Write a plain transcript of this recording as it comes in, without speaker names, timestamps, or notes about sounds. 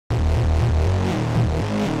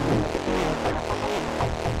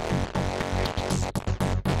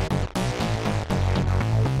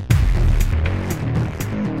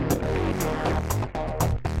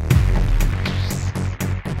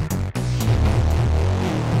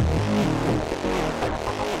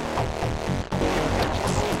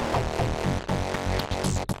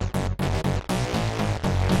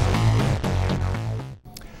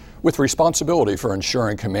With responsibility for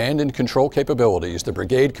ensuring command and control capabilities, the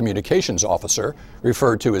Brigade Communications Officer,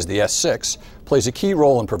 referred to as the S6, plays a key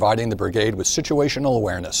role in providing the brigade with situational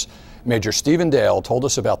awareness. Major Steven Dail told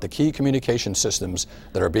us about the key communication systems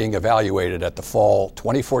that are being evaluated at the Fall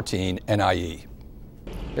 2014 NIE.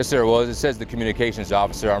 Yes, sir. Well, as it says, the communications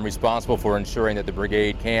officer, I'm responsible for ensuring that the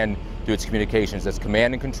brigade can do its communications. That's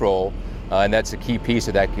command and control, and that's a key piece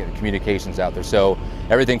of that communications out there. So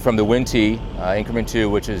everything from the WIN-T, increment 2,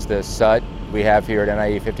 which is the SUT we have here at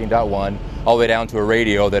NIE 15.1, all the way down to a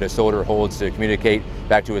radio that a soldier holds to communicate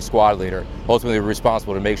back to his squad leader. Ultimately, we're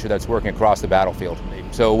responsible to make sure that's working across the battlefield.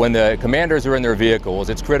 So when the commanders are in their vehicles,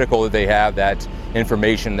 it's critical that they have that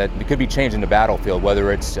information that could be changed in the battlefield,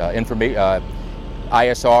 whether it's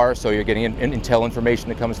ISR, so you're getting intel information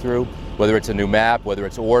that comes through, whether it's a new map, whether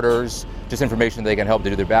it's orders, just information they can help to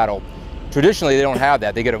do their battle. Traditionally, they don't have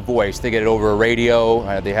that. They get a voice, they get it over a radio,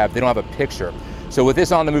 they don't have a picture. So with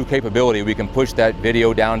this on-the-move capability, we can push that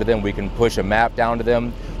video down to them, we can push a map down to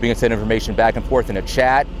them, we can send information back and forth in a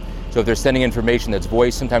chat. So if they're sending information that's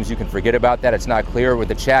voice, sometimes you can forget about that. It's not clear with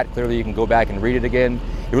the chat. Clearly you can go back and read it again.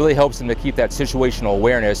 It really helps them to keep that situational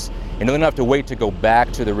awareness and they don't have to wait to go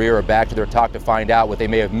back to the rear or back to their talk to find out what they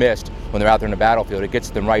may have missed when they're out there in the battlefield. It gets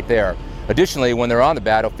them right there. Additionally, when they're on the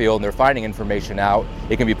battlefield and they're finding information out,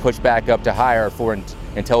 it can be pushed back up to higher for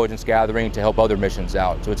intelligence gathering to help other missions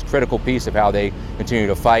out. So it's a critical piece of how they continue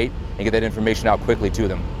to fight and get that information out quickly to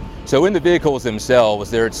them. So in the vehicles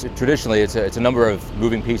themselves, traditionally it's a number of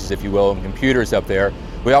moving pieces, if you will, and computers up there.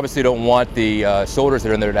 We obviously don't want the soldiers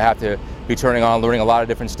that are in there to have to be turning on, learning a lot of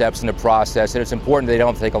different steps in the process, and it's important they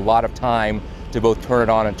don't take a lot of time to both turn it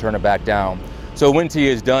on and turn it back down. So what WIN-T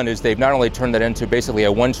has done is they've not only turned that into basically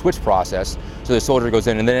a one-switch process, so the soldier goes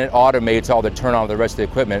in and then it automates all the turn on of the rest of the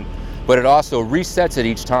equipment, but it also resets it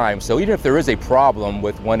each time. So even if there is a problem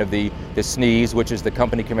with one of the SNEs, which is the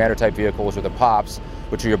company commander type vehicles, or the POPs,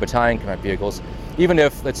 which are your battalion command vehicles, even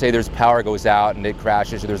if, let's say, there's power goes out and it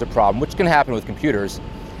crashes or there's a problem, which can happen with computers,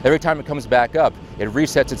 every time it comes back up, it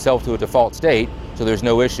resets itself to a default state, so there's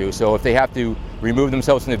no issue. So if they have to remove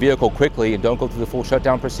themselves from the vehicle quickly and don't go through the full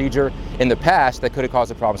shutdown procedure, in the past, that could have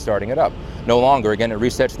caused a problem starting it up. No longer, again, it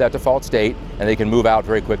resets to that default state and they can move out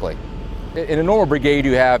very quickly. In a normal brigade,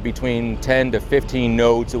 you have between 10 to 15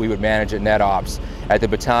 nodes that we would manage at net ops, at the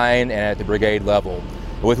battalion and at the brigade level.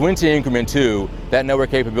 With WIN-T increment 2, that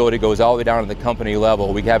network capability goes all the way down to the company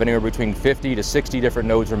level. We have anywhere between 50 to 60 different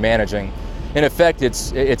nodes we're managing. In effect,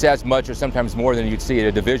 it's as much or sometimes more than you'd see at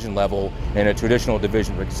a division level in a traditional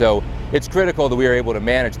division. So it's critical that we are able to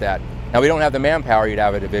manage that. Now, we don't have the manpower you'd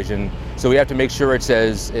have at a division, so we have to make sure it's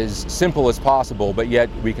as simple as possible, but yet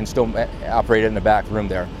we can still operate it in the back room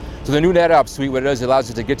there. So the new NetOps suite, what it does, it allows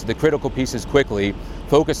us to get to the critical pieces quickly,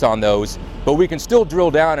 focus on those, but we can still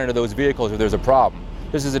drill down into those vehicles if there's a problem.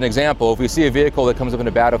 This is an example. If we see a vehicle that comes up in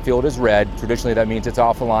the battlefield as red, traditionally that means it's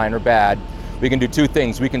off the line or bad, we can do two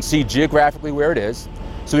things. We can see geographically where it is,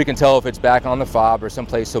 so we can tell if it's back on the fob or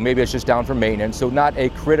someplace, so maybe it's just down for maintenance, so not a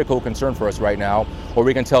critical concern for us right now, or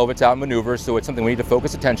we can tell if it's out in maneuvers, so it's something we need to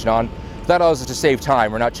focus attention on. That allows us to save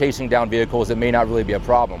time. We're not chasing down vehicles that may not really be a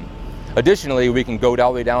problem. Additionally, we can go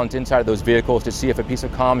all the way down to inside of those vehicles to see if a piece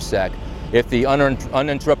of ComSec, if the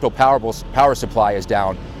uninterruptible power supply is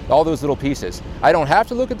down, all those little pieces. I don't have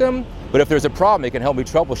to look at them, but if there's a problem, it can help me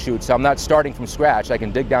troubleshoot, so I'm not starting from scratch. I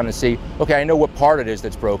can dig down and see, okay, I know what part it is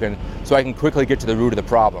that's broken, so I can quickly get to the root of the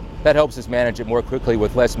problem. That helps us manage it more quickly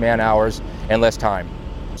with less man hours and less time.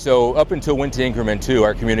 So up until WIN-T increment 2,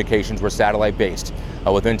 our communications were satellite-based,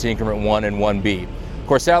 with WIN-T increment 1 and 1B. Of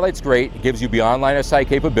course, satellite's great. It gives you beyond line of sight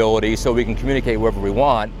capability, so we can communicate wherever we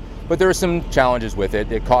want, but there are some challenges with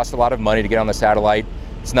it. It costs a lot of money to get on the satellite.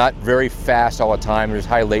 It's not very fast all the time. There's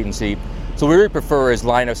high latency. So what we really prefer is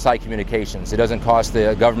line of sight communications. It doesn't cost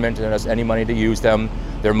the government any money to use them.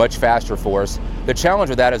 They're much faster for us. The challenge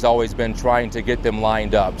with that has always been trying to get them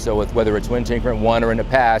lined up. So with whether it's WIN-T increment 1 or in the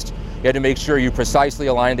past, you had to make sure you precisely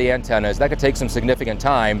align the antennas. That could take some significant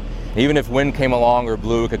time. Even if wind came along or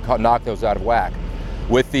blew, it could knock those out of whack.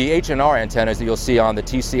 With the H&R antennas that you'll see on the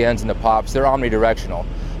TCNs and the POPs, they're omnidirectional.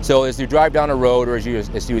 So as you drive down a road or as you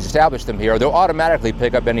establish them here, they'll automatically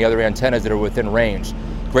pick up any other antennas that are within range.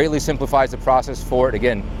 Greatly simplifies the process for it.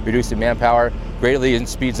 Again, reducing manpower, greatly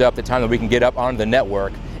speeds up the time that we can get up onto the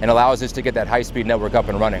network and allows us to get that high-speed network up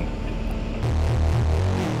and running.